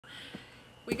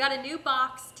We got a new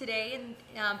box today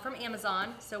from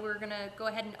Amazon, so we're gonna go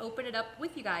ahead and open it up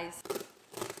with you guys.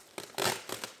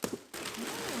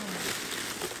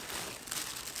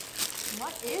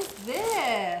 What is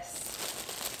this?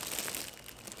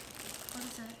 What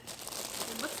is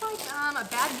it? It looks like a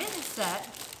badminton set.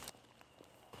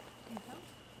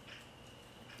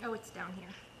 Oh, it's down here.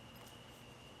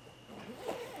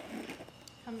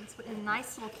 Comes in a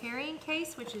nice little carrying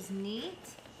case, which is neat.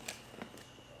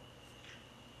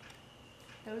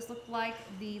 Those look like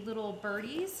the little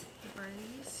birdies. The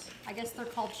birdies. I guess they're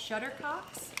called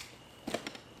shuttlecocks.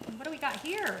 And what do we got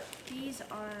here? These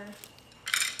are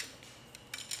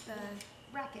the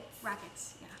rackets.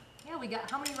 Rackets, yeah. Yeah, we got,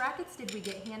 how many rackets did we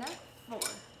get, Hannah? 4.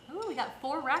 Oh, we got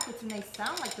 4 rackets and they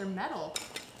sound like they're metal.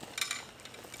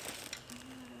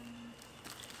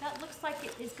 That looks like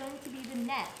it is going to be the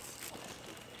net.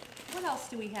 What else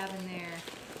do we have in there?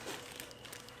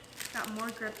 Got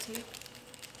more grip tape.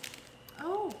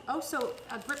 Oh, so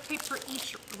a grip tape for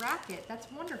each racket. That's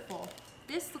wonderful.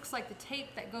 This looks like the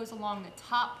tape that goes along the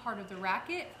top part of the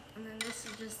racket. And then this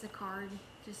is just the card,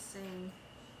 just saying,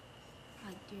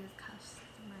 like, dear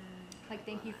customer. Like,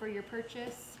 thank you for your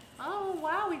purchase. Oh,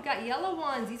 wow, we've got yellow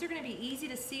ones. These are gonna be easy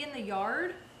to see in the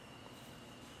yard.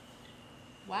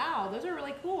 Wow, those are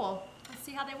really cool. Let's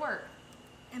see how they work.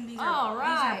 And these are,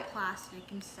 these are plastic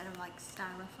instead of like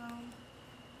styrofoam.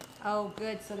 Oh,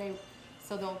 good. So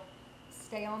they'll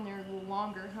stay on there a little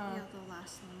longer, huh? Yeah, they'll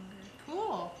last longer.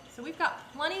 Cool. So we've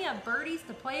got plenty of birdies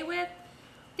to play with.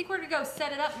 I think we're gonna go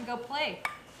set it up and go play.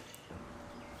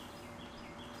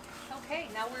 Okay,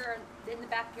 now we're in the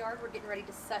backyard. We're getting ready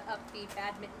to set up the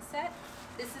badminton set.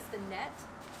 This is the net.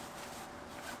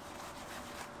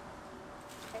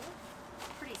 Okay,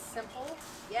 pretty simple.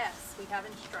 Yes, we have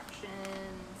instructions.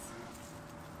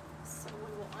 So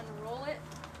we will unroll it.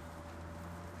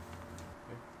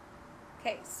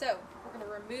 Okay, so we're going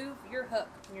to remove your hook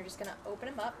and you're just going to open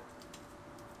them up.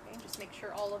 Okay, just make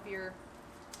sure all of your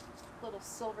little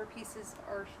silver pieces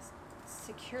are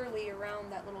securely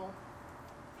around that little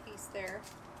piece there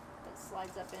that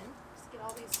slides up in. Just get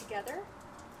all these together.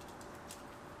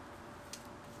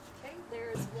 Okay,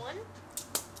 there's one.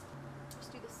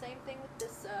 Just do the same thing with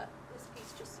this this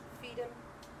piece. Just feed them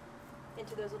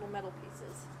into those little metal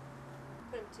pieces.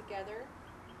 Put them together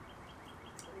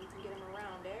so you can get them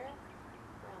around there.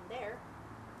 There.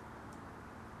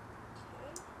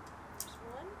 Okay, there's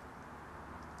one.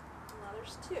 And now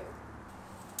there's 2. Okay.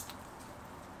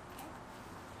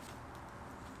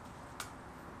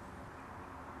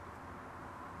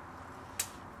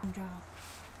 Good job.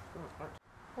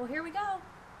 Well, here we go.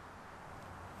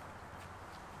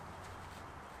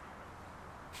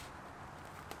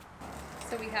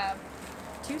 So we have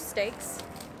 2 stakes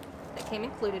that came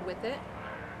included with it.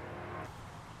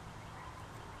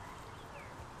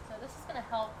 This is going to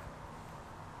help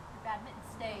the badminton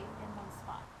stay in one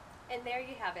spot. And there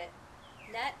you have it.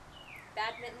 Net,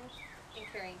 badminton, and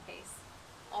carrying case.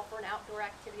 All for an outdoor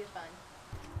activity of fun.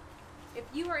 If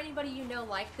you or anybody you know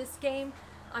like this game,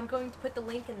 I'm going to put the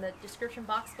link in the description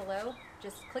box below.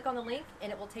 Just click on the link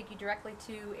and it will take you directly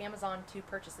to Amazon to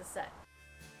purchase this set.